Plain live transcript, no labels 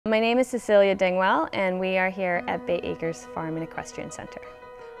My name is Cecilia Dingwell and we are here at Bay Acres Farm and Equestrian Center.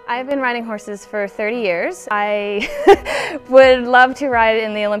 I've been riding horses for 30 years. I would love to ride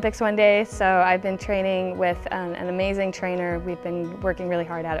in the Olympics one day, so I've been training with an amazing trainer. We've been working really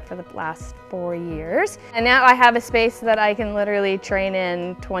hard at it for the last 4 years. And now I have a space that I can literally train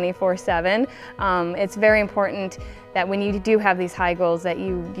in 24/7. It's very important that when you do have these high goals that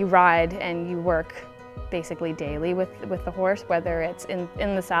you ride and you work basically daily with the horse, whether it's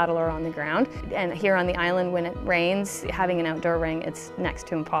in the saddle or on the ground. And here on the island, when it rains, having an outdoor ring, it's next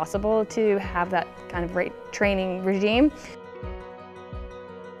to impossible to have that kind of training regime.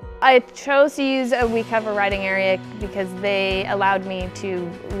 I chose to use a WeCover riding area because they allowed me to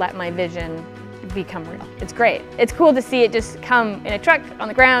let my vision become real. It's great. It's cool to see it just come in a truck on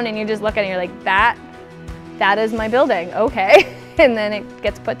the ground and you just look at it and you're like, that is my building, okay. And then it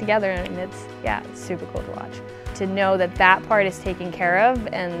gets put together and it's super cool to watch. To know that that part is taken care of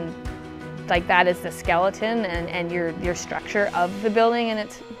and like that is the skeleton and your structure of the building and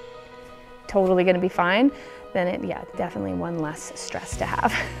it's totally gonna be fine, then definitely one less stress to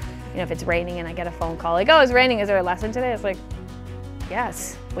have. You know, if it's raining and I get a phone call like, oh, it's raining, is there a lesson today? It's like,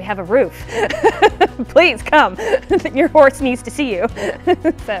 yes, we have a roof. Please come, your horse needs to see you.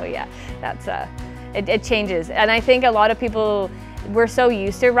 So yeah, that's it changes. And I think a lot of people, we're so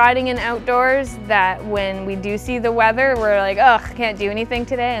used to riding in outdoors that when we do see the weather, we're like, oh, I can't do anything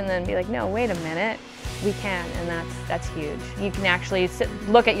today. And then be like, no, wait a minute, we can. And that's huge. You can actually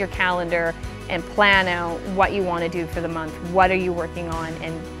look at your calendar and plan out what you want to do for the month. What are you working on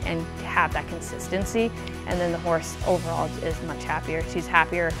and have that consistency. And then the horse overall is much happier. She's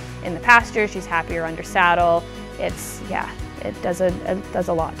happier in the pasture. She's happier under saddle. It does a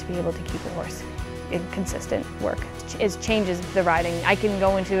lot to be able to keep a horse in consistent work. It changes the riding. I can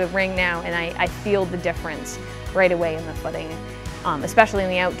go into a ring now and I feel the difference right away in the footing, especially in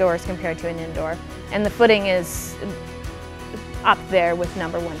the outdoors compared to an indoor. And the footing is up there with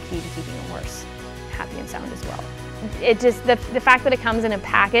 #1 key to keeping a horse happy and sound as well. It just, the fact that it comes in a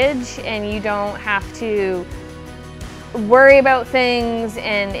package and you don't have to worry about things,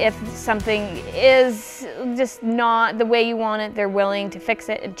 and if something is just not the way you want it, they're willing to fix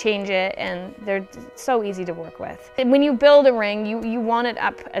it and change it, and they're so easy to work with. And when you build a ring, you want it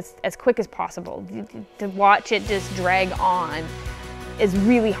up as quick as possible. To watch it just drag on is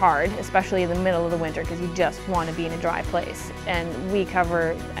really hard, especially in the middle of the winter, because you just want to be in a dry place. And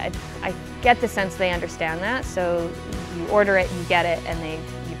WeCover, I get the sense they understand that, so you order it, you get it, and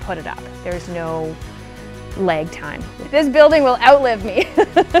you put it up. There's no lag time. This building will outlive me.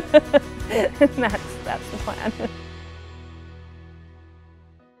 That's the plan.